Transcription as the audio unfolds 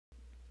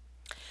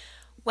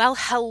Well,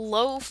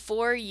 hello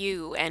for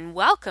you, and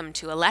welcome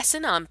to a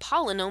lesson on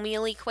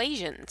polynomial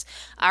equations.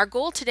 Our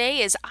goal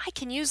today is I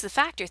can use the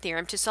factor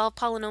theorem to solve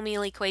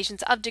polynomial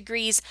equations of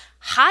degrees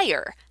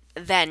higher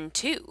than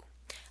 2.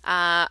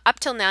 Up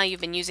till now, you've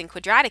been using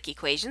quadratic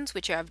equations,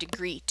 which are of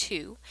degree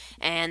 2,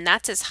 and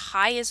that's as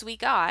high as we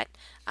got.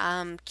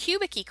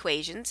 Cubic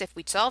equations, if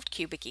we'd solved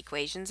cubic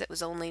equations, it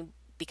was only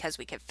because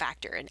we could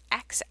factor an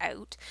x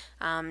out.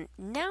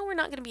 Now we're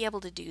not going to be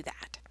able to do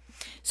that.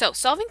 So,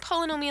 solving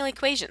polynomial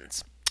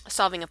equations.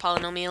 Solving a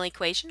polynomial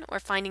equation or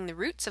finding the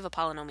roots of a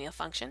polynomial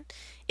function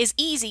is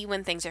easy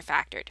when things are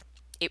factored.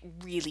 It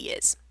really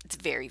is. It's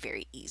very,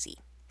 very easy.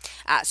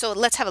 So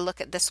let's have a look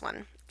at this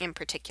one in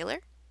particular.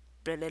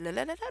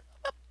 Okay,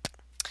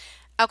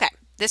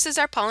 this is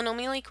our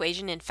polynomial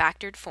equation in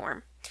factored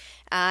form.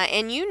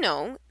 And you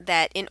know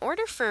that in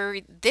order for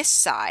this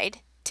side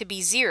to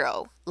be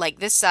 0, like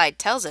this side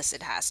tells us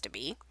it has to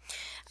be,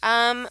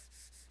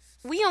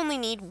 we only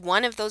need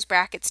one of those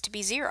brackets to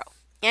be 0.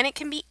 And it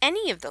can be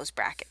any of those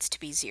brackets to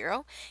be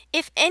 0.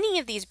 If any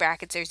of these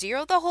brackets are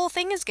 0, the whole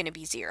thing is going to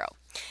be 0.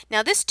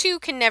 Now this 2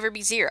 can never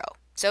be 0,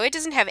 so it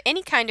doesn't have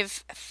any kind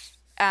of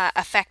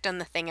effect on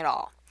the thing at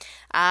all.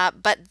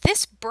 But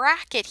this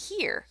bracket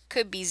here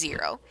could be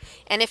 0.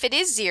 And if it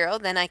is 0,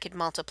 then I could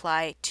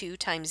multiply 2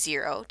 times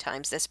 0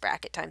 times this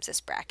bracket times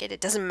this bracket.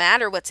 It doesn't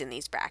matter what's in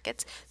these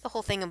brackets. The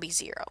whole thing will be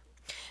 0.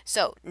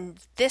 So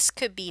this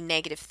could be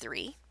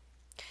 -3.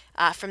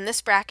 From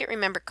this bracket,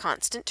 remember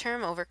constant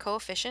term over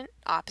coefficient,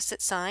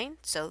 opposite sign,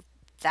 so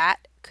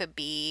that could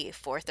be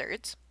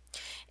 4/3.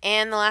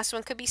 And the last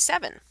one could be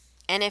 7.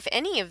 And if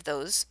any of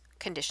those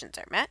conditions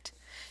are met,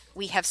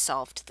 we have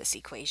solved this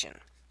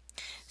equation.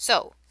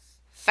 So,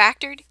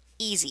 factored,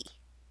 easy.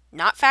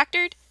 Not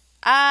factored,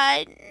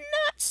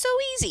 not so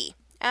easy.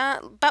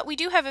 But we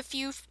do have a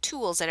few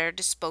tools at our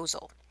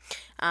disposal.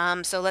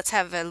 So let's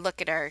have a look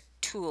at our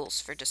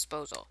tools for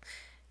disposal.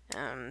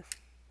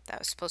 That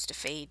was supposed to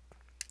fade.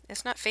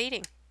 It's not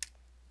fading.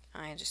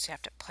 I just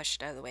have to push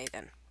it out of the way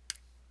then.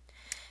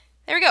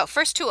 There we go.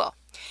 First tool.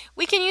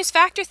 We can use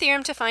factor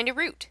theorem to find a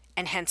root,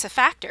 and hence a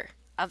factor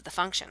of the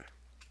function.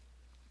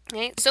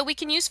 Okay, so we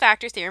can use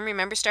factor theorem.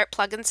 Remember, start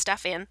plugging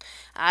stuff in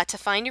to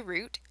find a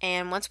root,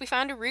 and once we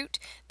found a root,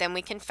 then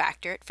we can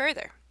factor it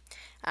further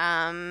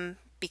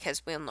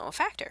because we'll know a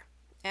factor.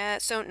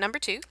 So number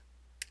 2,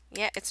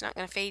 yeah, it's not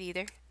going to fade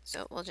either,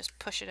 so we'll just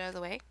push it out of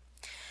the way.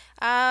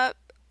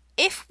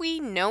 If we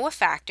know a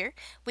factor,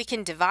 we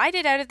can divide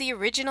it out of the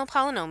original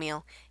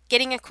polynomial,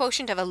 getting a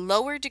quotient of a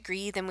lower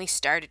degree than we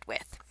started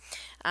with.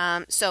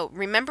 So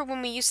remember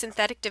when we use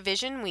synthetic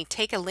division, we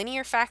take a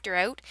linear factor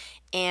out,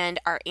 and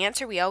our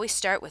answer we always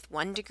start with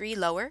 1 degree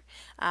lower.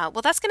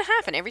 Well, that's going to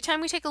happen. Every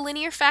time we take a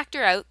linear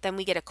factor out, then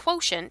we get a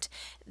quotient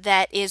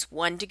that is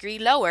 1 degree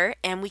lower,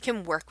 and we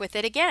can work with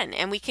it again.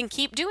 And we can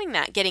keep doing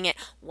that, getting it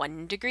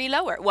 1 degree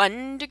lower,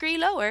 1 degree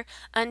lower,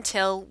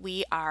 until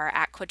we are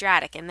at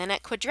quadratic. And then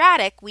at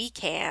quadratic, we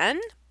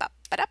can...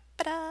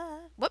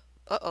 Whoop,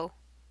 uh-oh.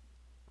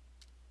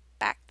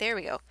 Back, there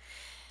we go.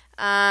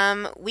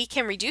 We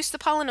can reduce the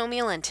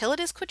polynomial until it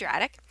is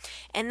quadratic,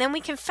 and then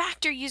we can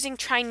factor using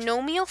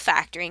trinomial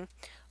factoring,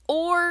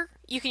 or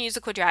you can use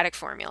a quadratic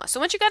formula. So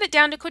once you got it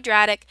down to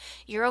quadratic,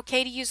 you're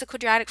okay to use the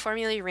quadratic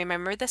formula. You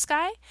remember this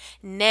guy?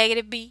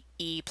 Negative b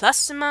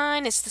plus or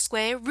minus the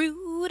square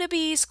root of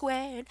b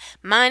squared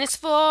minus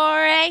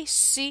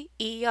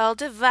 4ac all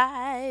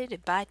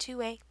divided by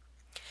 2a.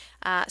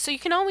 So you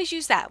can always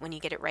use that when you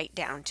get it right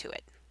down to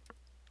it.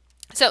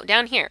 So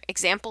down here,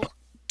 example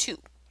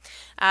 2.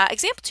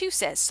 Example 2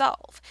 says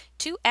solve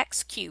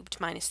 2x cubed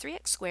minus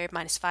 3x squared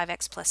minus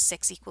 5x plus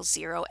 6 equals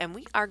 0, and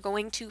we are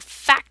going to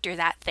factor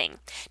that thing.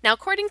 Now,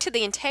 according to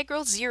the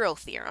integral zero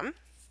theorem,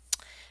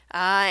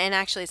 and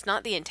actually it's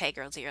not the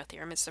integral zero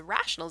theorem, it's the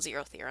rational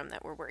zero theorem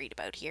that we're worried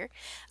about here,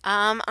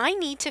 I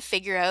need to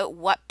figure out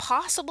what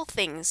possible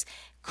things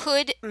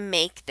could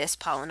make this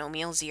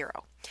polynomial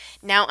 0.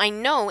 Now, I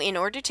know in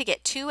order to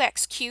get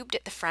 2x cubed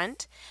at the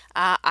front,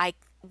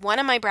 one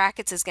of my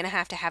brackets is going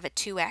to have a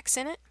 2x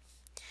in it.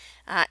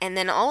 And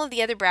then all of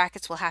the other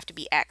brackets will have to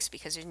be x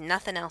because there's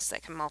nothing else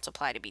that can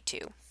multiply to be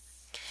 2.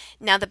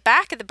 Now the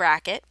back of the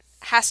bracket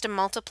has to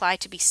multiply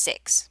to be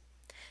 6.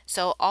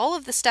 So all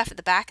of the stuff at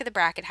the back of the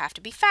bracket have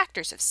to be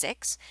factors of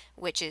 6,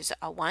 which is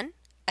a 1,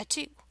 a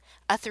 2,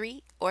 a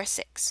 3, or a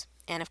 6.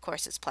 And of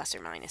course it's plus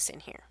or minus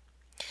in here.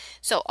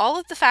 So all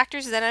of the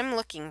factors that I'm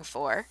looking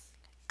for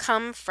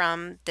come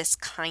from this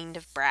kind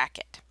of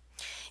bracket.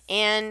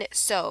 And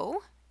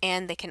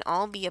they can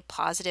all be a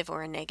positive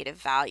or a negative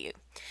value.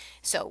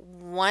 So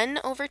 1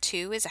 over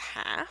 2 is a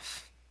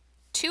half,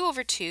 2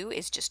 over 2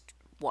 is just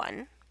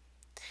 1,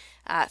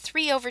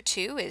 3 over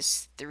 2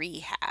 is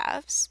 3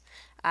 halves,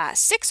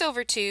 6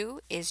 over 2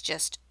 is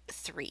just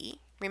 3.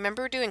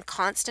 Remember, we're doing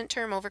constant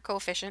term over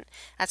coefficient.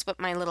 That's what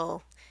my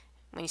little,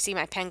 when you see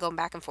my pen going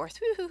back and forth,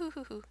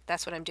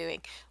 that's what I'm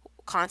doing.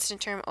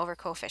 Constant term over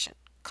coefficient,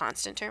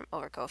 constant term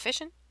over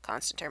coefficient,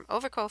 constant term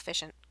over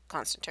coefficient,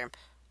 constant term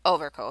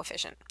over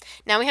coefficient.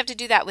 Now we have to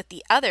do that with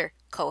the other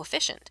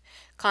coefficient.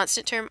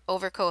 Constant term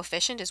over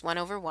coefficient is 1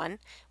 over 1,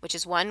 which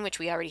is 1, which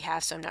we already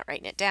have, so I'm not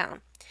writing it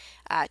down.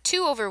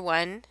 2 over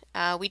 1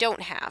 we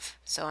don't have,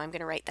 so I'm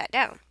going to write that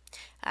down.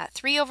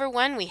 3 over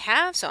 1 we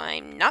have, so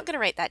I'm not going to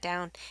write that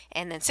down.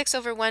 And then 6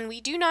 over 1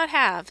 we do not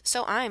have,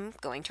 so I'm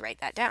going to write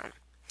that down.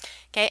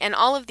 Okay, and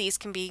all of these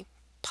can be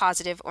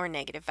positive or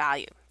negative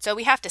value. So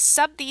we have to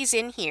sub these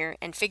in here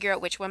and figure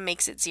out which one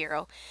makes it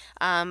 0,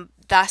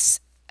 thus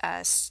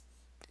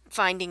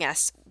finding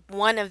us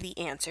one of the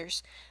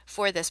answers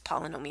for this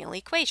polynomial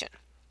equation.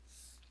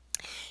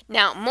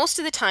 Now, most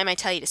of the time I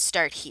tell you to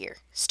start here.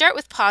 Start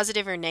with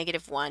positive or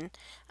negative 1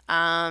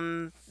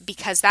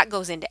 because that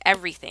goes into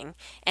everything.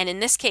 And in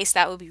this case,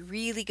 that would be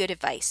really good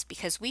advice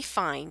because we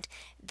find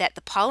that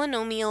the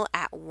polynomial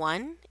at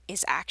 1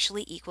 is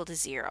actually equal to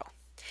 0.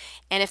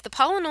 And if the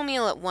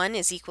polynomial at 1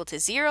 is equal to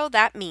 0,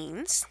 that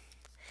means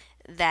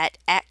that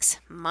x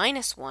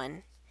minus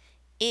 1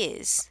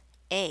 is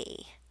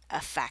a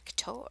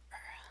factor.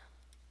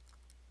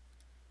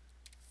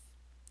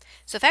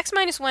 So if x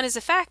minus 1 is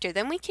a factor,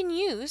 then we can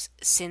use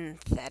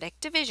synthetic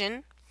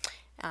division,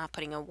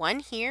 putting a 1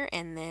 here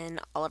and then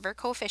all of our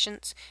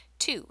coefficients,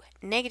 2,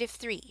 negative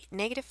 3,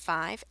 negative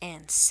 5,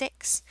 and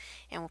 6.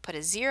 And we'll put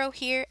a 0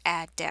 here,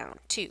 add down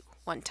 2.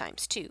 1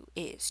 times 2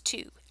 is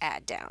 2,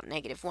 add down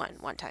negative 1.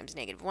 1 times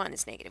negative 1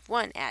 is negative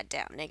 1, add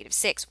down negative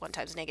 6. 1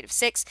 times negative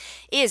 6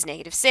 is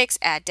negative 6,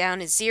 add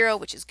down is 0,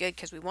 which is good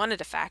because we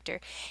wanted a factor.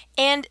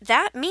 And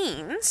that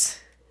means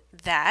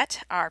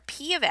that our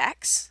p of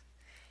x,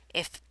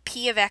 if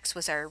p of x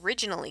was our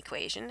original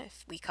equation,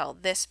 if we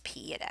called this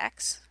p at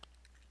x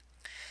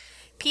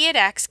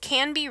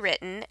can be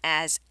written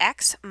as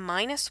x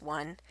minus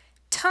 1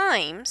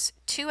 times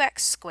 2x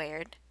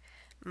squared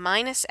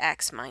minus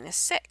x minus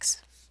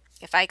 6.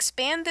 If I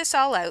expand this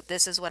all out,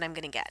 this is what I'm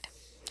going to get.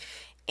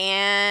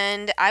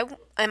 And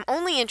I'm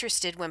only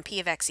interested when p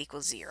of x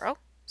equals 0.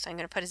 So I'm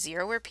going to put a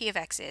 0 where p of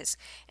x is.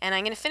 And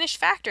I'm going to finish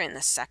factoring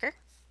this sucker.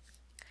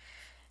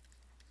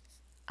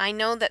 I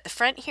know that the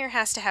front here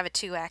has to have a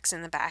 2x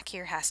and the back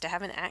here has to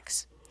have an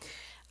x.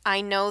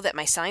 I know that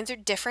my signs are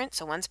different,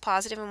 so one's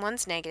positive and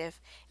one's negative,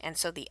 and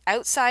so the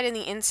outside and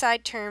the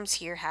inside terms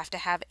here have to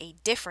have a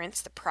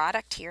difference. The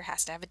product here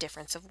has to have a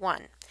difference of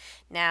 1.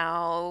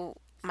 Now,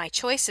 my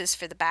choices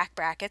for the back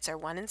brackets are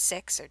 1 and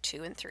 6, or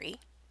 2 and 3.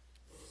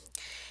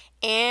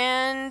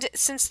 And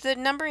since the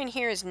number in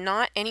here is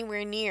not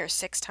anywhere near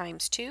 6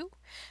 times 2,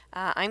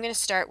 I'm going to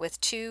start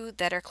with 2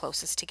 that are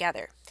closest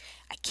together.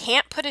 I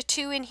can't put a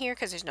 2 in here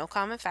because there's no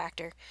common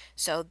factor,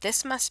 so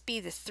this must be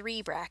the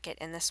 3 bracket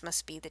and this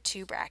must be the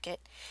 2 bracket,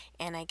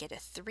 and I get a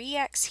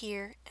 3x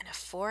here and a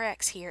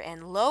 4x here,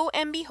 and lo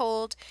and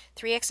behold,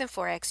 3x and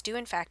 4x do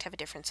in fact have a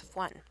difference of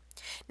 1.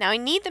 Now I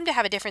need them to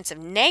have a difference of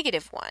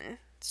negative 1,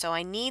 so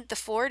I need the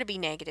 4 to be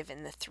negative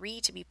and the 3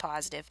 to be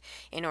positive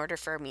in order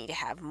for me to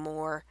have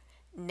more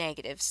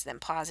negatives than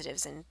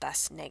positives and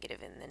thus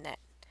negative in the net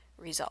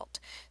result.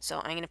 So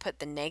I'm going to put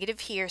the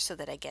negative here so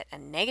that I get a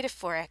negative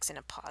 4x and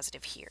a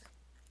positive here.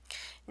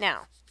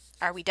 Now,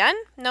 are we done?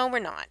 No, we're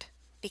not,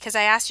 because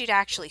I asked you to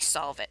actually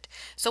solve it.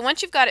 So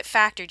once you've got it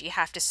factored, you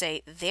have to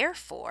say,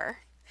 therefore,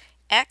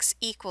 x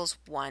equals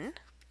 1,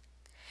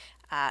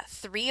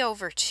 3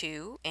 over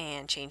 2,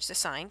 and change the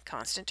sign,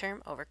 constant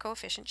term over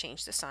coefficient,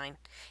 change the sign,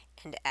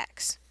 and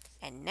x.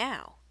 And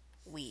now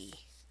we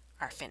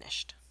are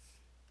finished.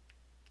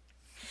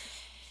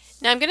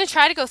 Now I'm going to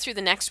try to go through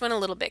the next one a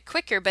little bit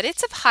quicker, but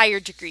it's of higher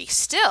degree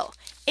still.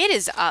 It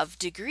is of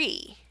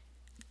degree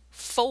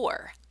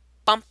 4.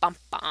 Bum, bum,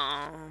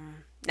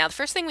 bum. Now the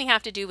first thing we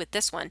have to do with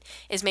this one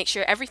is make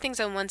sure everything's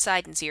on one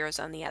side and zero's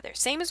on the other.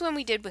 Same as when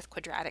we did with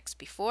quadratics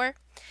before.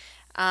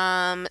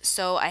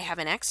 So I have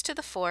an x to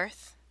the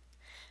 4th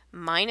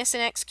minus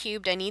an x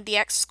cubed. I need the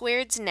x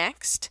squareds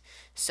next.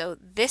 So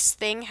this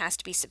thing has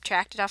to be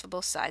subtracted off of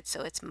both sides.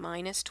 So it's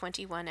minus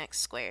 21x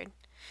squared.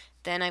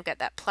 Then I've got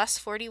that plus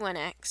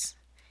 41x,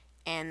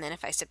 and then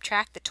if I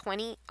subtract the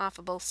 20 off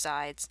of both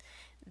sides,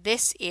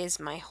 this is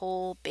my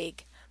whole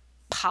big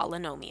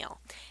polynomial.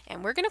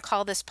 And we're going to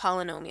call this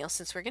polynomial,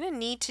 since we're going to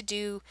need to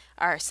do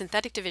our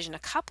synthetic division a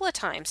couple of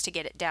times to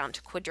get it down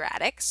to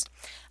quadratics,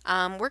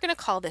 we're going to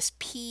call this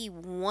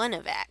P1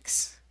 of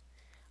x,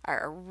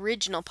 our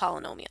original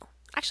polynomial.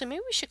 Actually,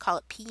 maybe we should call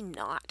it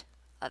P0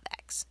 of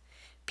x.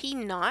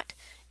 P0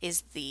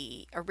 is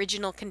the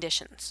original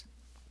conditions.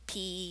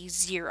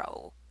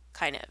 P0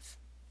 kind of,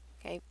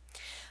 okay?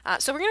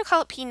 So we're going to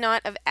call it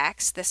P0 of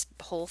x, this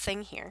whole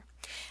thing here.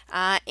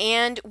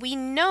 And we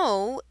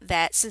know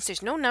that since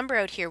there's no number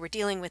out here, we're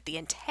dealing with the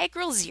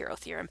integral zero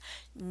theorem,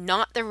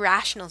 not the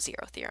rational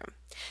zero theorem.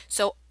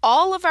 So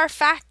all of our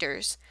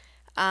factors,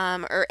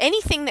 or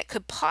anything that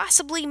could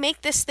possibly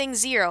make this thing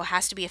 0,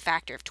 has to be a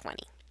factor of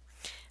 20.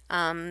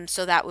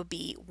 So that would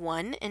be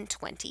 1 and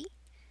 20,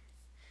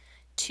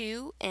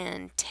 2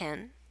 and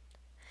 10,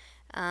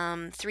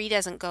 3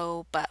 doesn't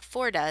go, but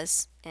 4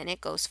 does, and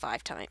it goes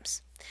 5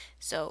 times.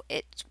 So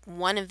it's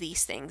one of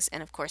these things,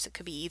 and of course it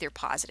could be either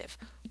positive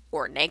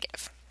or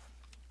negative.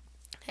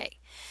 Okay.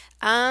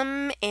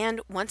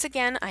 And once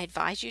again, I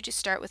advise you to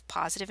start with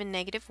positive and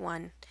negative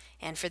 1.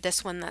 And for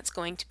this one, that's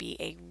going to be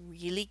a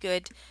really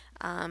good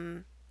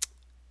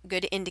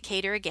good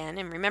indicator again.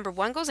 And remember,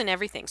 1 goes in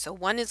everything, so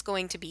 1 is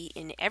going to be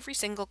in every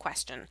single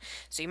question.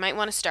 So you might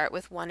want to start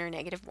with 1 or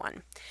negative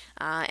 1,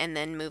 and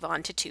then move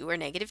on to 2 or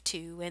negative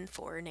 2, and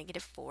 4 or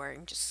negative 4,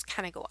 and just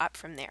kind of go up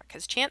from there,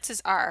 because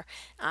chances are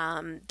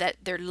that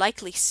they're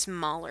likely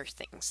smaller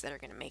things that are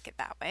going to make it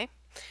that way,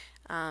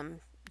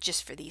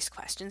 just for these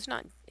questions,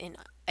 not in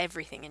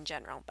everything in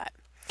general. But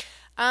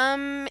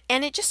and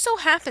it just so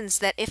happens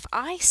that if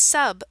I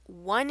sub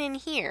 1 in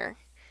here,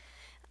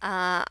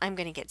 I'm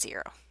going to get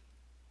 0.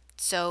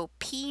 So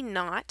P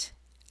naught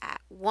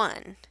at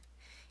 1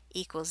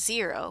 equals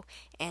 0,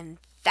 and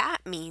that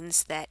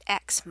means that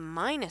x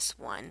minus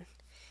 1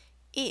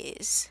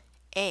 is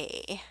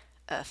a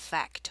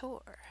factor.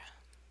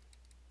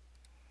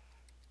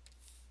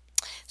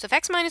 So if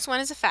x minus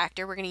 1 is a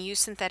factor, we're going to use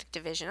synthetic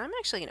division. I'm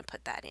actually going to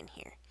put that in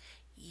here.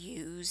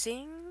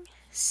 Using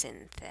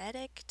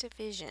synthetic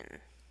division.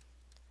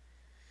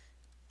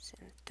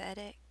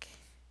 Synthetic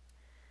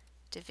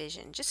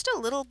division. Just a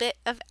little bit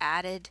of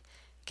added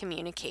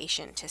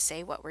communication to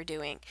say what we're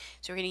doing.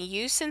 So we're going to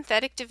use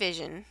synthetic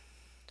division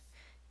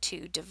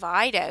to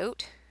divide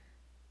out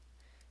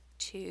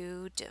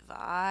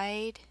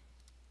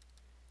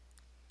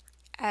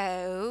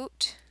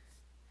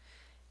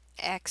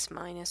x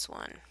minus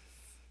 1.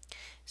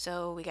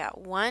 So we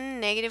got 1,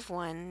 negative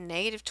 1,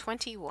 negative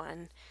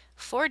 21,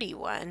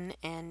 41,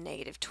 and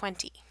negative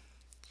 20.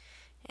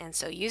 And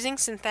so using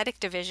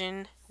synthetic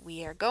division,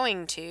 we are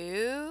going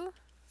to,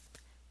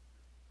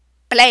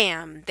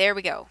 blam, there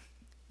we go.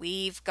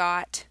 We've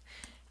got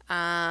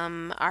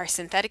our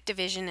synthetic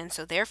division, and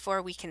so therefore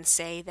we can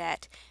say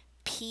that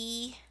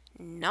P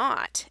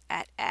naught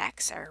at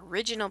x, our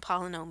original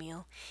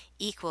polynomial,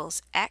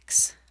 equals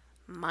x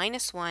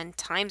minus 1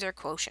 times our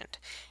quotient.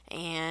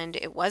 And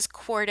it was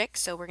quartic,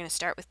 so we're going to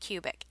start with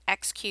cubic.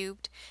 X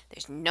cubed,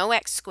 there's no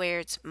x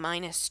squareds,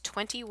 minus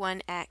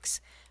 21x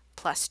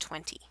plus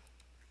 20.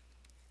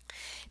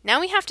 Now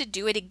we have to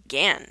do it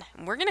again.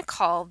 We're going to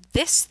call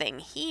this thing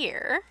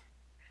here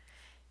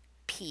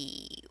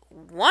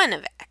P1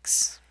 of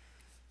x.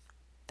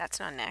 That's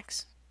not an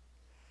x.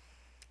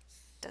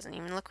 Doesn't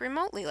even look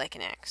remotely like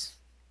an x.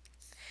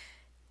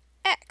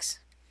 X.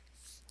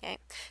 Okay,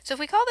 so if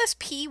we call this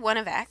P1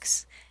 of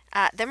x,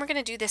 then we're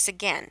going to do this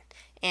again.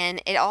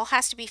 And it all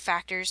has to be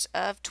factors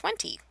of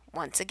 20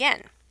 once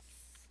again.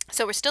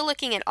 So we're still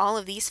looking at all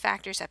of these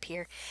factors up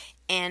here.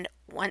 And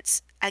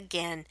once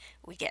again,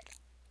 we get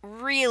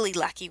really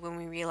lucky when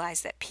we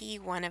realize that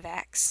P1 of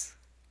x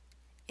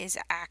is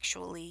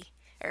actually,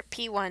 or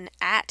P1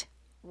 at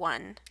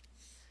 1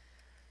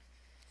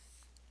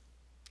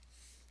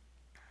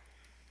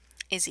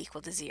 is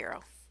equal to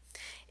 0.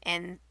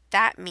 And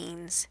that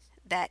means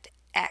that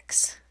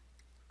x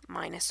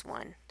minus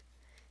 1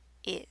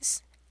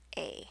 is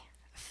a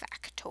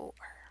factor.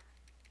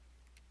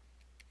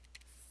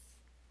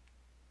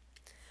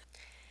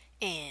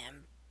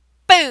 And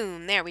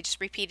boom! There, we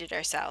just repeated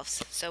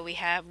ourselves. So we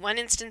have one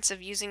instance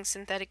of using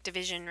synthetic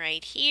division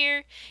right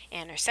here,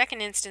 and our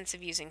second instance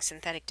of using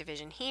synthetic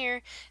division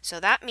here.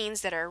 So that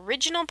means that our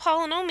original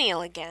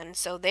polynomial again,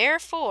 so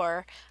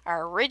therefore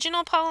our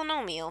original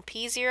polynomial,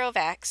 P0 of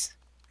x,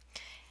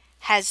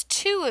 has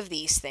 2 of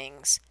these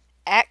things,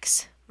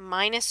 x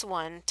minus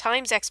 1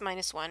 times x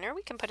minus 1, or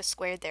we can put a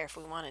squared there if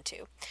we wanted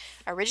to.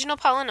 Original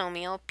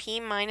polynomial, P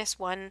minus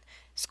 1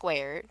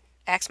 squared,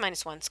 x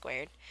minus 1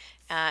 squared,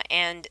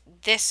 and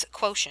this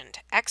quotient,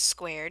 x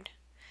squared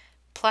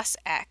plus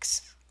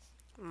x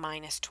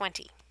minus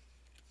 20.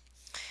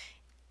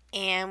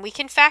 And we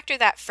can factor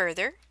that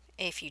further.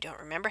 If you don't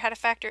remember how to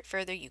factor it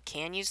further, you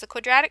can use the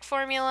quadratic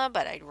formula,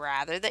 but I'd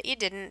rather that you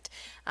didn't.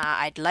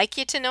 I'd like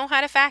you to know how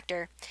to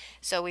factor.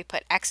 So we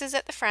put x's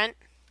at the front.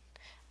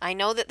 I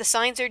know that the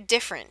signs are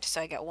different, so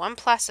I got 1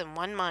 plus and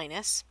 1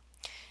 minus.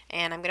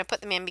 And I'm going to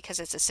put them in because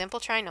it's a simple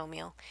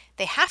trinomial.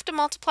 They have to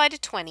multiply to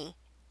 20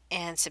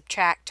 and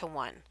subtract to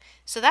 1.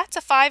 So that's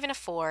a 5 and a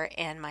 4,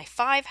 and my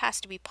 5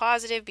 has to be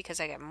positive because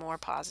I got more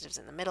positives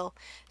in the middle,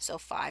 so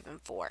 5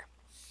 and 4.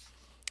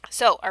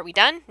 So are we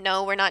done?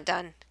 No, we're not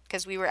done,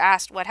 because we were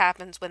asked what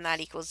happens when that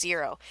equals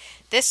 0.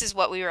 This is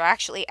what we were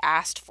actually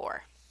asked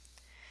for.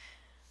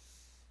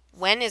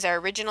 When is our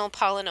original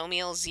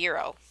polynomial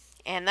 0?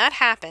 And that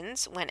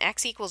happens when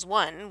x equals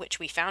 1, which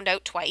we found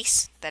out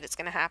twice that it's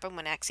going to happen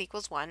when x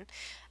equals 1,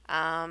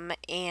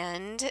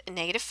 and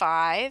negative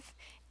 5,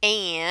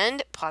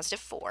 and positive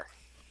 4.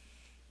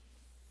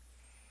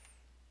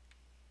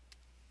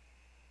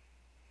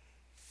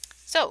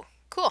 So,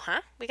 cool, huh?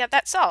 We got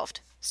that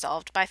solved.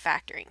 Solved by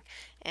factoring.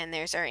 And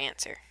there's our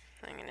answer.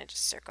 I'm going to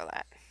just circle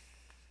that.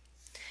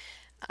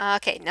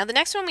 Okay, now the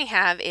next one we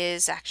have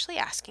is actually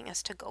asking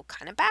us to go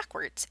kind of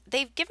backwards.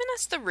 They've given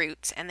us the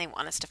roots and they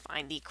want us to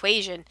find the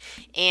equation,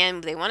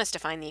 and they want us to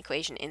find the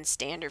equation in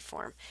standard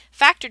form.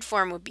 Factored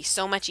form would be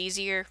so much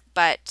easier,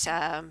 but,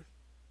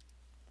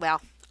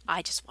 well,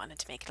 I just wanted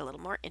to make it a little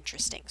more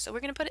interesting. So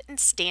we're going to put it in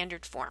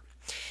standard form.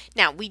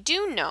 Now, we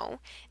do know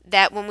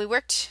that when we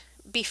worked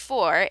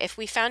before, if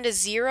we found a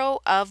 0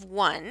 of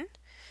 1,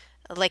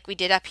 like we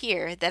did up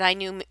here, that I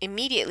knew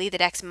immediately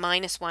that x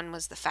minus 1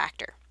 was the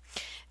factor.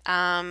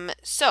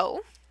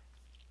 So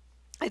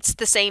it's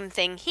the same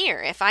thing here.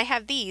 If I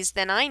have these,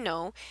 then I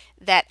know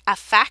that a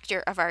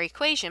factor of our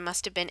equation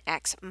must have been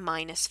x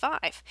minus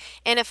 5.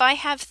 And if I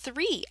have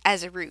 3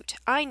 as a root,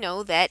 I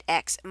know that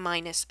x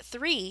minus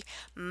 3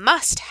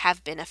 must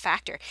have been a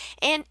factor.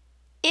 And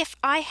if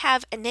I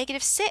have a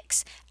negative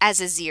 6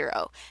 as a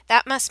 0,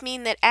 that must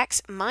mean that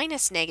x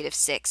minus negative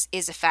 6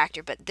 is a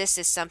factor, but this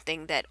is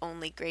something that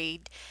only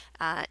grade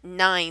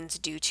 9s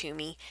do to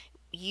me.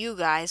 You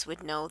guys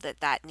would know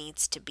that that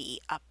needs to be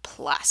a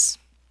plus.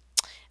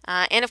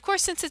 And of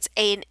course, since it's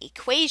an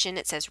equation,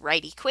 it says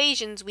write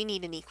equations, we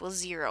need an equals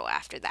 0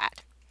 after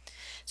that.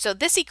 So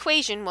this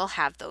equation will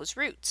have those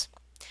roots.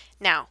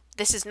 Now,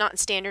 this is not in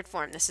standard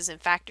form, this is in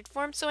factored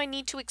form, so I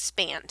need to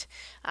expand.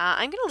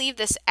 I'm going to leave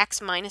this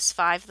x minus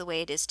 5 the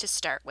way it is to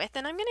start with,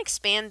 and I'm going to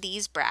expand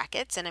these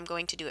brackets, and I'm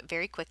going to do it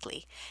very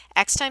quickly.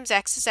 X times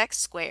x is x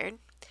squared,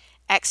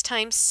 x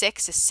times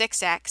 6 is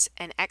 6x,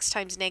 and x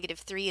times negative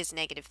 3 is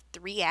negative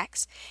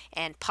 3x,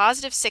 and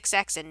positive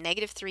 6x and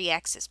negative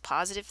 3x is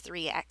positive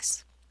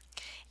 3x,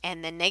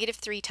 and then negative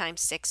 3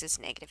 times 6 is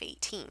negative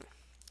 18.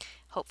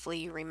 Hopefully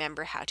you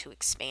remember how to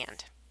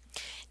expand.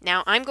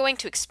 Now I'm going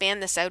to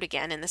expand this out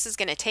again, and this is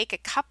going to take a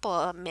couple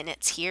of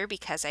minutes here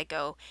because I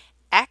go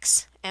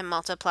x and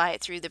multiply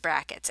it through the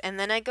brackets, and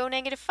then I go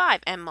negative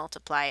 5 and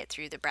multiply it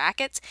through the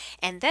brackets,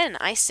 and then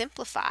I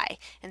simplify.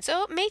 And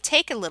so it may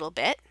take a little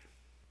bit,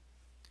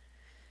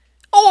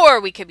 or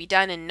we could be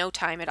done in no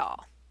time at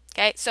all.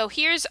 Okay, so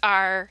here's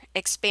our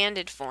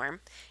expanded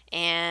form,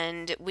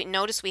 and we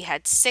notice we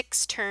had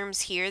 6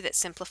 terms here that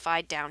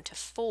simplified down to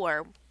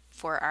 4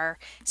 for our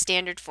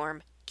standard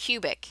form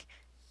cubic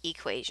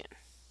equation.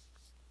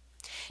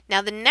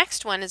 Now the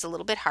next one is a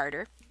little bit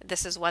harder.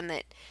 This is one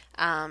that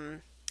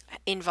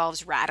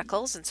involves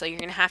radicals, and so you're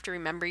going to have to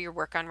remember your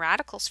work on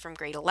radicals from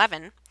grade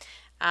 11.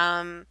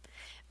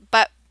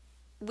 But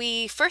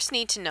we first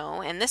need to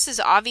know, and this is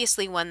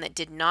obviously one that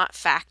did not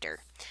factor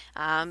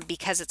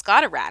because it's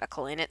got a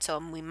radical in it, so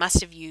we must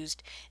have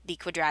used the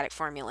quadratic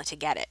formula to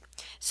get it.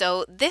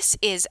 So this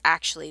is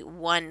actually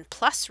 1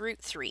 plus root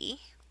 3.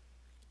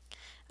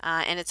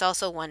 And it's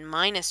also 1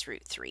 minus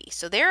root 3.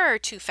 So there are our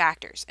 2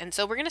 factors. And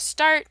so we're going to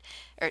start,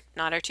 or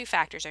not our 2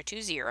 factors, our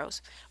 2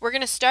 zeros. We're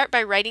going to start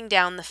by writing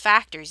down the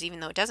factors, even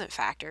though it doesn't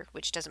factor,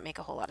 which doesn't make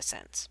a whole lot of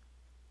sense.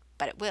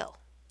 But it will.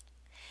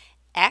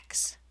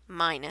 X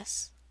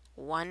minus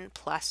 1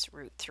 plus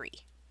root 3.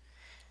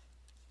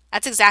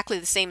 That's exactly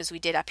the same as we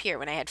did up here.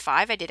 When I had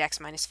 5, I did x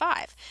minus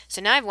 5.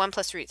 So now I have 1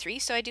 plus root 3,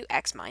 so I do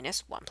x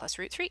minus 1 plus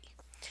root 3.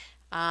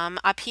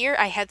 Up here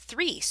I had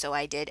 3, so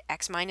I did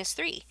x minus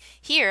 3.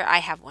 Here I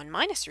have 1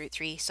 minus root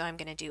 3, so I'm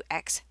going to do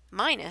x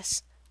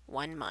minus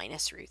 1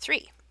 minus root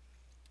 3.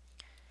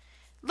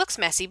 Looks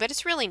messy, but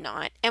it's really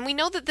not. And we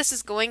know that this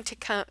is going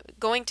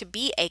to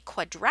be a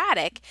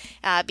quadratic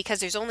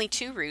because there's only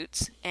 2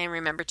 roots, and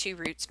remember 2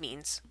 roots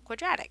means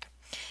quadratic.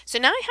 So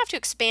now I have to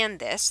expand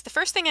this. The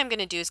first thing I'm going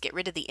to do is get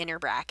rid of the inner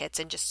brackets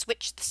and just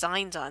switch the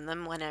signs on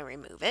them when I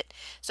remove it.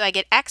 So I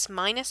get x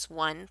minus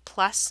 1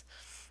 plus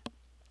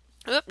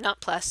not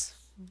plus,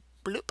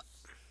 bloop,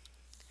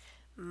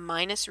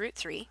 minus root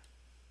 3,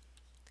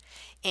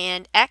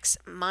 and x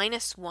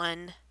minus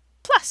 1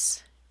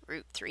 plus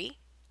root 3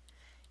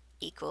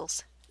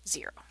 equals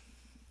 0.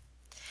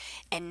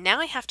 And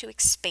now I have to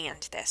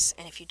expand this,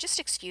 and if you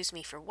just excuse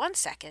me for 1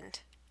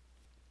 second,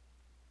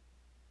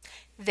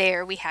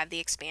 there we have the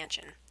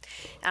expansion.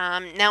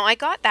 Now I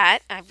got that,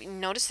 I've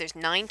noticed there's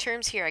 9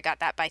 terms here. I got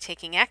that by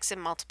taking x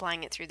and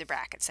multiplying it through the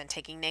brackets, and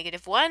taking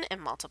negative 1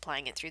 and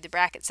multiplying it through the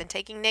brackets, and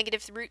taking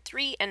negative root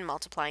 3 and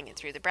multiplying it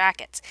through the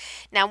brackets.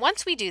 Now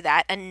once we do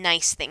that, a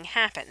nice thing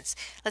happens.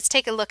 Let's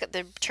take a look at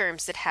the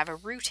terms that have a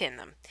root in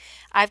them.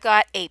 I've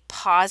got a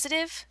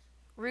positive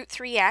root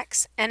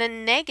 3x and a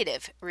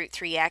negative root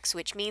 3x,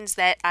 which means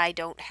that I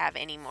don't have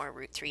any more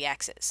root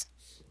 3x's.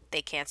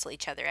 They cancel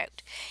each other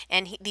out.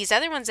 And these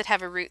other ones that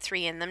have a root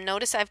 3 in them,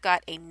 notice I've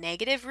got a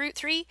negative root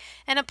 3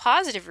 and a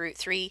positive root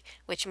 3,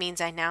 which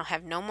means I now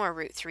have no more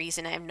root 3's,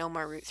 and I have no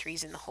more root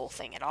 3's in the whole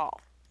thing at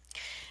all.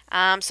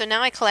 So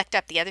now I collect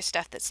up the other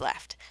stuff that's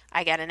left.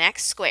 I got an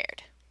x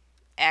squared.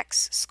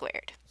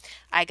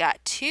 I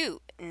got 2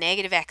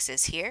 negative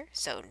x's here,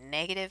 so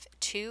negative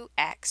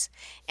 2x,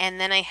 and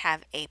then I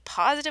have a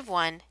positive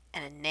 1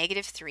 and a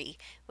negative 3,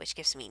 which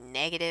gives me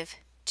negative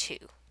 2.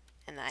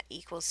 And that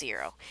equals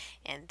 0.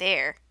 And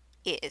there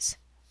is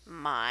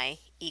my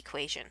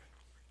equation.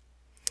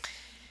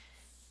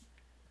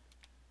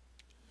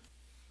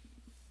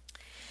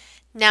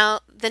 Now,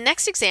 the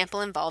next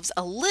example involves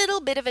a little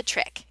bit of a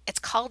trick. It's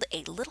called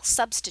a little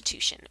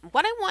substitution.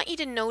 What I want you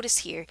to notice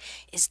here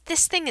is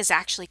this thing is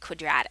actually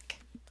quadratic.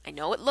 I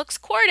know it looks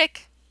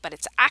quartic, but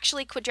it's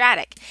actually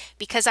quadratic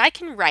because I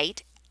can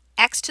write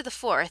x to the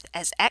 4th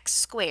as x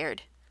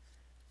squared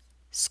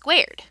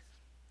squared.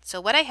 So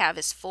what I have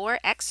is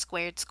 4x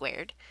squared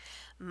squared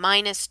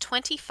minus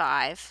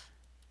 25x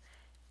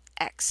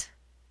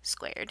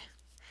squared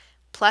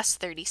plus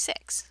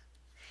 36.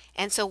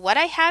 And so what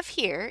I have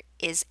here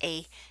is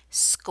a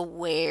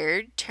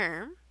squared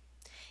term,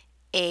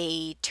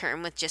 a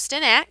term with just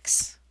an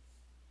x,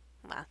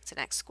 well, it's an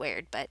x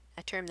squared, but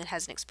a term that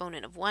has an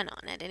exponent of 1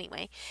 on it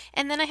anyway,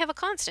 and then I have a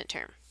constant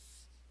term.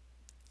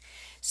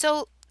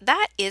 So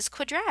that is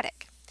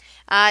quadratic.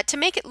 To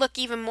make it look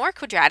even more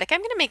quadratic,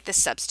 I'm going to make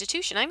this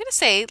substitution. I'm going to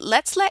say,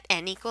 let's let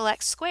n equal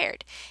x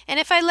squared. And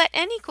if I let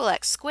n equal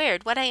x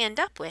squared, what I end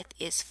up with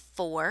is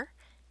 4n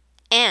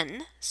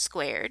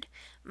squared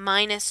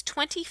minus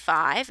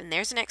 25, and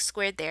there's an x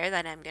squared there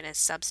that I'm going to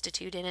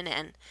substitute in an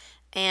n,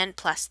 and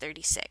plus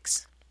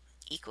 36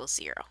 equals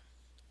 0.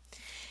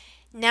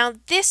 Now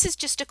this is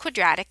just a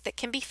quadratic that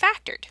can be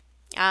factored.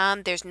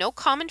 There's no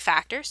common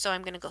factor, so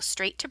I'm going to go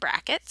straight to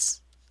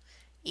brackets,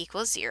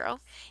 equals 0,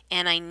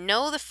 and I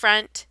know the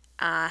front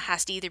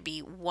has to either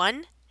be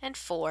 1 and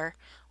 4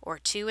 or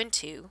 2 and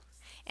 2,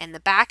 and the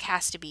back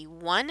has to be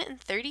 1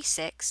 and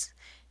 36,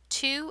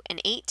 2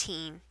 and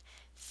 18,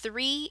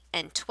 3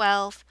 and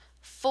 12,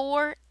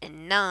 4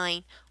 and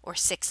 9, or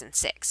 6 and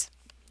 6.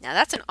 Now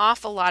that's an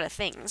awful lot of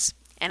things,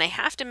 and I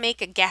have to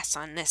make a guess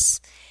on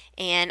this.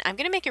 And I'm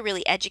going to make a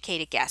really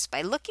educated guess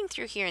by looking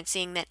through here and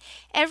seeing that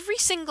every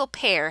single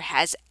pair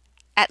has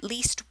at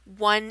least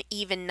one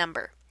even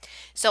number.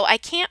 So I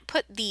can't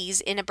put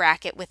these in a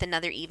bracket with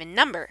another even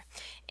number.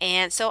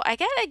 And so I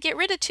gotta get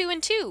rid of 2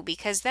 and 2,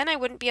 because then I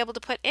wouldn't be able to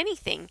put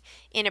anything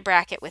in a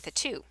bracket with a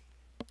 2.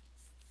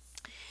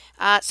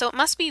 So it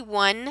must be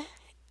 1n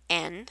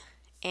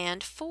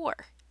and 4n.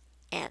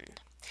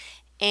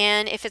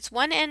 And if it's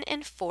 1n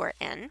and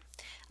 4n,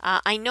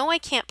 I know I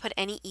can't put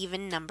any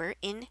even number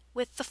in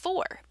with the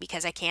 4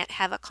 because I can't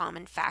have a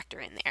common factor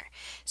in there.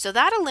 So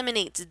that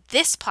eliminates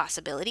this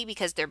possibility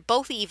because they're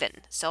both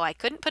even. So I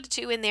couldn't put a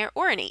 2 in there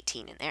or an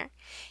 18 in there.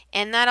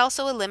 And that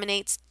also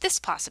eliminates this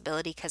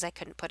possibility because I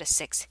couldn't put a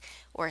 6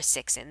 or a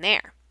 6 in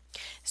there.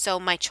 So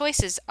my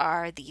choices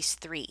are these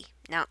 3.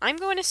 Now I'm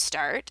going to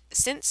start,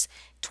 since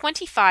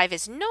 25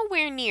 is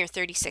nowhere near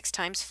 36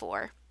 times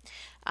 4,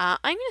 I'm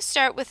going to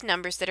start with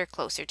numbers that are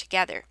closer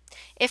together.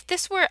 If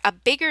this were a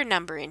bigger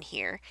number in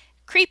here,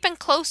 creeping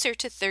closer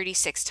to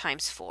 36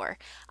 times 4,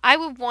 I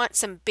would want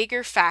some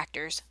bigger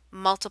factors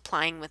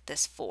multiplying with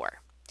this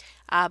 4.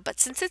 But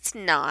since it's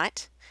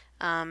not,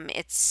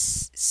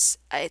 it's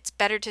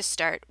better to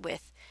start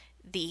with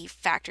the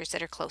factors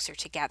that are closer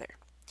together.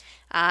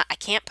 I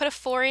can't put a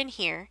 4 in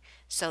here,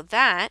 so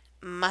that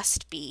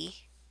must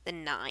be the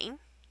 9,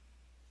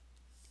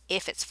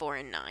 if it's 4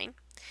 and 9.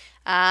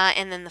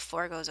 And then the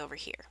 4 goes over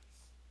here.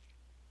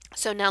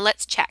 So now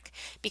let's check,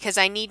 because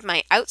I need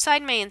my outside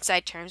and my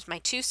inside terms. My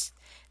two,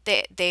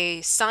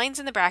 the signs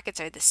in the brackets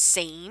are the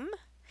same,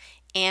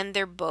 and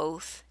they're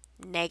both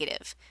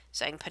negative.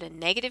 So I can put a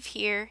negative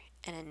here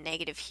and a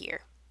negative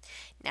here.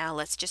 Now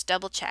let's just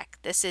double check.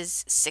 This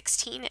is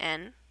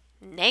 16n,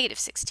 negative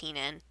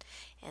 16n,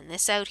 and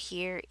this out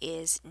here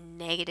is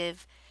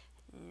negative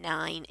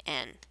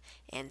 9n.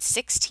 And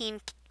 16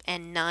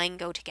 and 9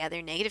 go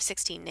together, negative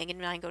 16, negative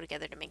 9 go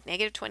together to make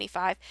negative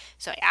 25,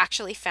 so I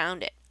actually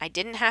found it. I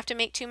didn't have to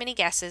make too many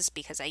guesses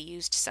because I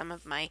used some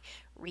of my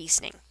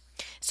reasoning.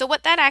 So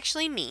what that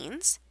actually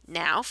means,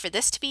 now for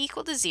this to be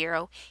equal to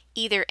 0,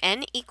 either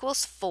n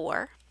equals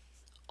 4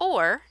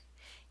 or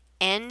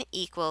n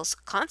equals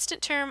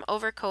constant term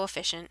over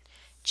coefficient,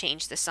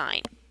 change the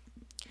sign.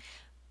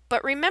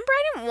 But remember,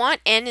 I didn't want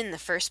n in the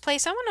first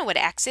place. I want to know what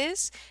x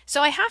is,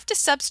 so I have to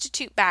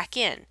substitute back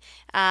in.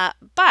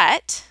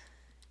 But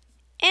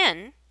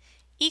n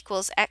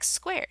equals x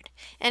squared.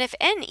 And if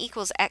n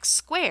equals x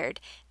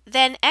squared,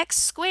 then x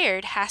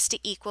squared has to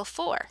equal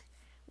 4,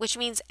 which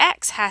means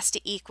x has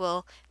to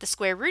equal the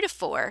square root of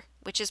 4,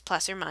 which is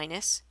plus or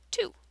minus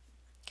 2.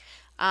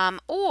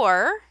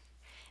 Or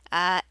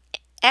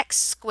x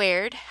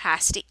squared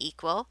has to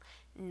equal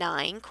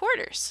 9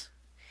 quarters.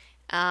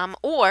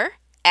 Or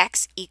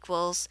x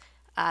equals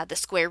the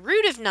square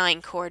root of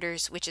 9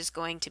 quarters, which is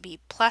going to be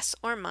plus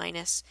or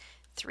minus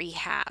 3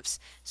 halves.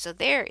 So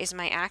there is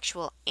my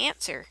actual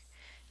answer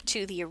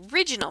to the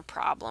original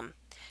problem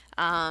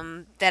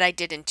that I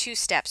did in 2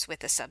 steps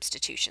with a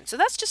substitution. So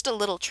that's just a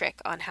little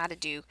trick on how to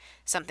do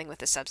something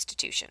with a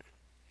substitution.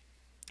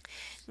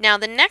 Now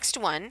the next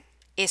one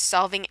is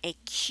solving a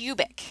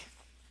cubic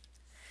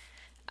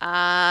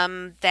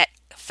that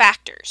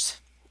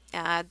factors.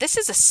 This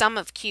is a sum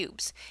of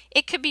cubes.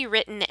 It could be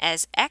written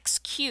as x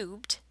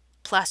cubed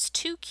plus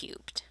 2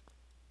 cubed.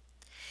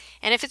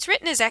 And if it's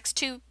written as x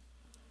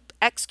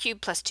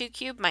cubed plus 2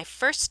 cubed, my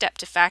first step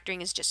to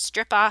factoring is just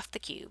strip off the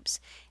cubes,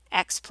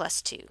 x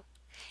plus 2.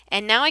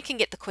 And now I can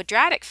get the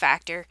quadratic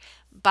factor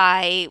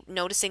by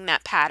noticing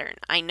that pattern.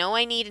 I know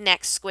I need an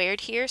x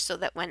squared here, so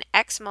that when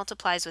x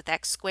multiplies with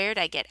x squared,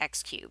 I get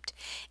x cubed.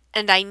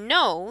 And I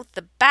know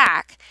the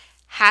back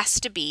has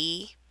to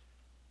be,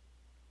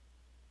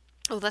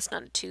 oh, that's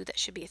not a 2, that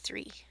should be a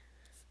 3.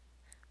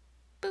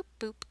 Boop,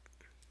 boop.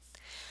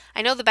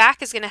 I know the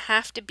back is going to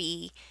have to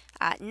be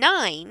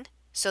 9,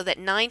 so that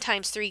 9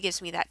 times 3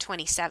 gives me that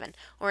 27,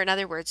 or in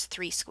other words,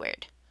 3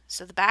 squared.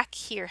 So the back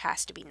here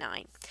has to be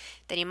 9.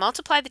 Then you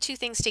multiply the two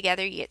things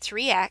together, you get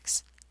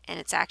 3x,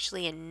 and it's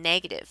actually a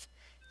negative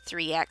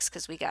 3x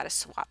because we got to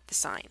swap the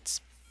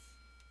signs.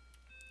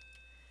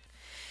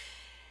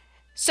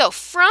 So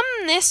from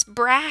this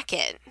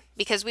bracket,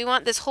 because we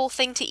want this whole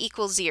thing to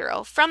equal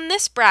 0, from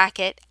this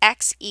bracket,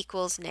 x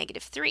equals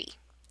negative 3.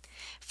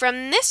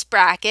 From this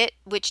bracket,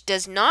 which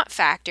does not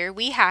factor,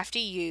 we have to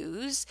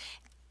use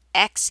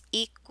x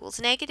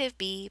equals negative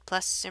b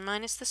plus or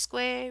minus the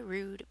square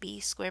root of b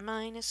squared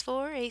minus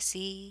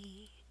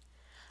 4ac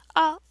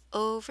all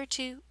over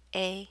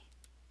 2a.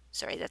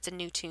 Sorry, that's a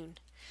new tune.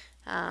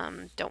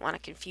 Don't want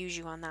to confuse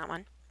you on that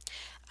one.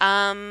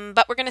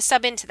 But we're going to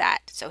sub into that.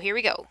 So here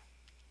we go.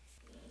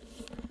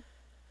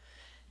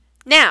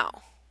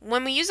 Now,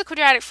 when we use a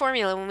quadratic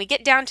formula, when we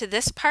get down to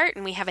this part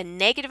and we have a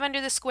negative under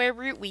the square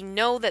root, we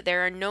know that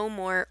there are no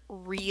more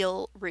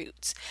real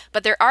roots.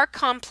 But there are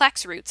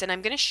complex roots, and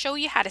I'm going to show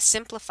you how to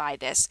simplify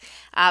this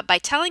by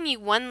telling you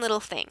one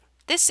little thing.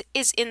 This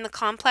is in the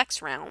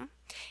complex realm,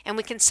 and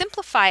we can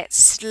simplify it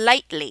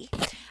slightly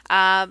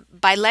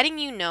by letting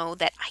you know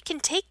that I can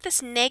take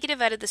this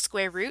negative out of the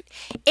square root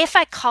if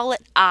I call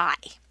it I.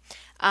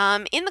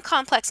 In the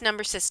complex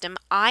number system,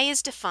 I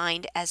is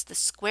defined as the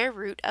square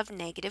root of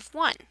negative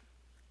 1.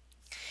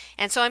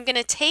 And so I'm going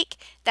to take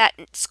that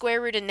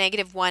square root of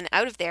negative 1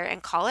 out of there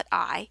and call it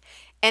I.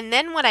 And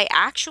then what I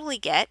actually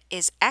get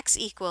is x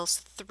equals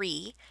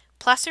 3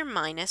 plus or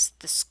minus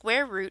the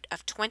square root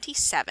of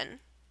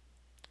 27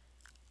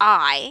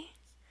 I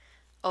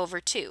over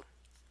 2.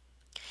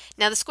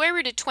 Now the square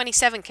root of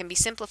 27 can be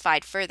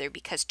simplified further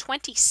because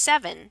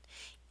 27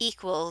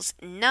 equals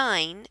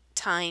 9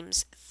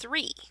 times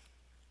 3.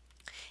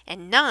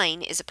 And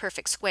 9 is a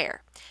perfect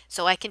square.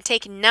 So I can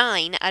take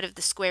 9 out of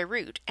the square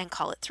root and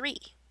call it 3.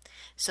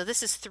 So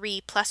this is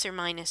 3 plus or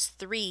minus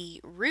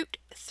 3 root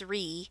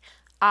 3i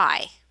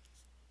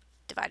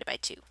divided by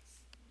 2.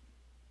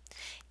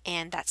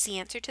 And that's the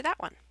answer to that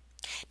one.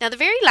 Now the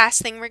very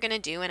last thing we're going to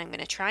do, and I'm going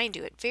to try and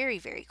do it very,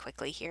 very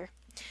quickly here,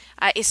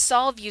 is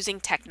solve using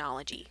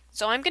technology.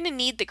 So I'm going to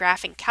need the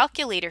graphing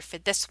calculator for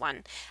this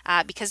one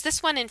because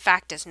this one in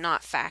fact does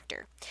not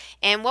factor.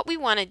 And what we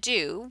want to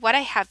do, what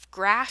I have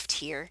graphed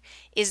here,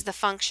 is the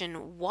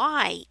function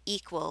y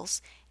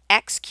equals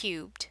x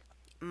cubed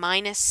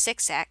minus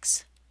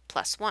 6x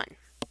plus 1.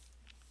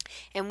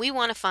 And we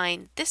want to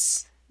find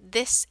this,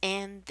 this,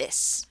 and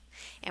this.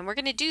 And we're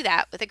going to do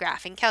that with a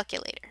graphing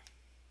calculator.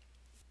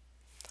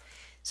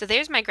 So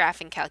there's my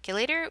graphing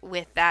calculator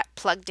with that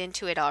plugged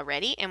into it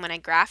already, and when I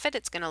graph it,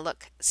 it's going to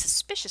look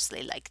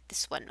suspiciously like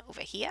this one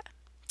over here.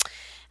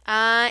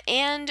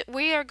 And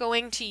we are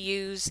going to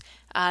use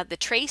the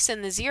trace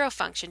and the zero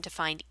function to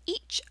find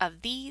each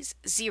of these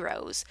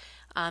zeros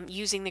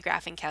using the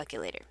graphing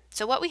calculator.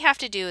 So what we have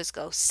to do is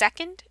go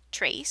second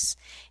trace,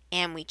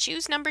 and we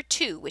choose number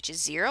 2, which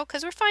is 0,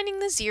 because we're finding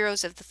the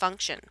zeros of the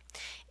function.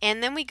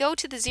 And then we go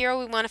to the 0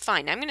 we want to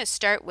find. I'm going to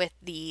start with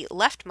the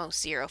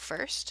leftmost 0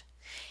 first.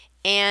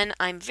 And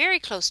I'm very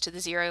close to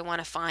the 0 I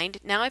want to find.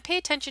 Now I pay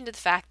attention to the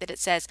fact that it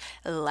says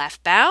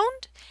left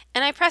bound,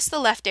 and I press the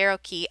left arrow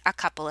key a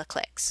couple of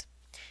clicks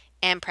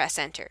and press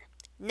enter.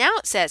 Now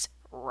it says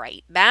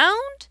right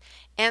bound,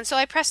 and so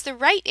I press the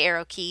right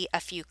arrow key a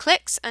few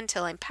clicks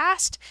until I'm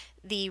past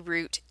the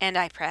root and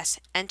I press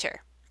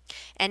enter.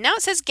 And now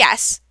it says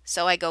guess,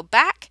 so I go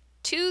back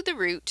to the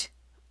root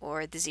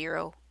or the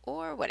 0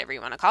 or whatever you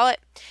want to call it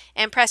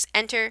and press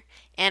enter,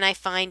 and I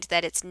find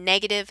that it's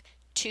negative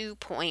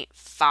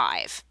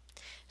 2.5.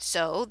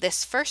 So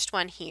this first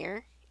one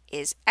here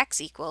is x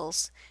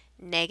equals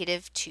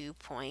negative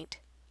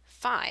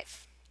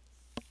 2.5.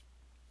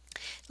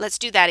 Let's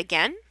do that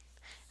again.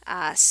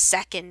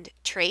 Second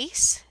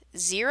trace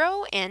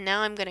 0, and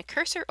now I'm going to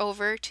cursor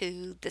over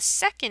to the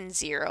second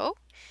 0.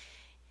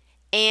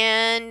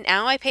 And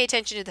now I pay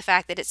attention to the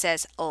fact that it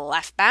says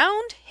left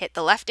bound, hit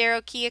the left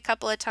arrow key a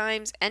couple of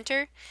times,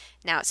 enter.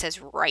 Now it says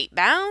right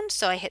bound,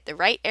 so I hit the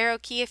right arrow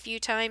key a few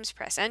times,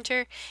 press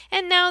enter.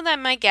 And now that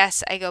my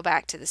guess, I go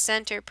back to the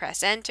center,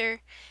 press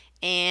enter,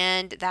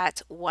 and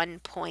that's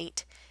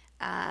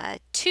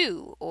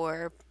 1.2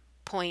 or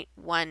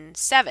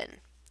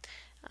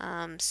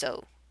 0.17.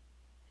 So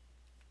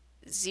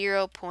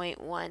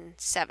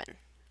 0.17.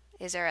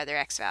 is our other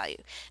x value.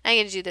 Now I'm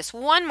going to do this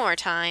one more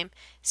time.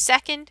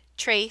 Second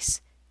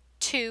trace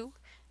 2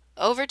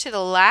 over to the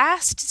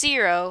last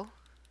 0,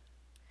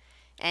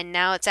 and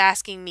now it's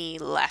asking me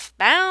left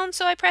bound,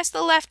 so I press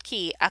the left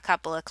key a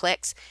couple of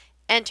clicks,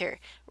 enter.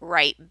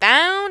 Right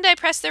bound, I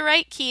press the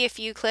right key a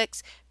few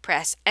clicks,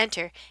 press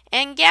enter.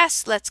 And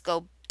guess, let's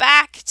go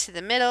back to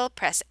the middle,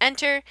 press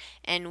enter,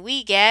 and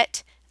we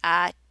get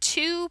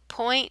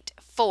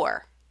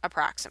 2.4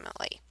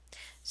 approximately.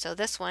 So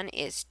this one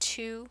is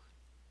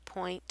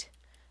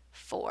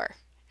 2.4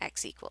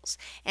 x equals.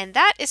 And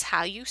that is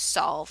how you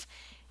solve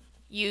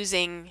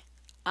using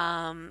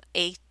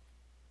a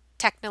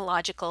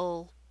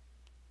technological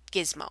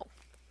gizmo,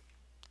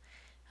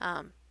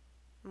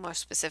 more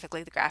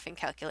specifically the graphing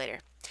calculator.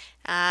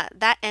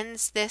 That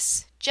ends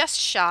this just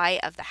shy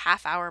of the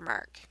half-hour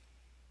mark.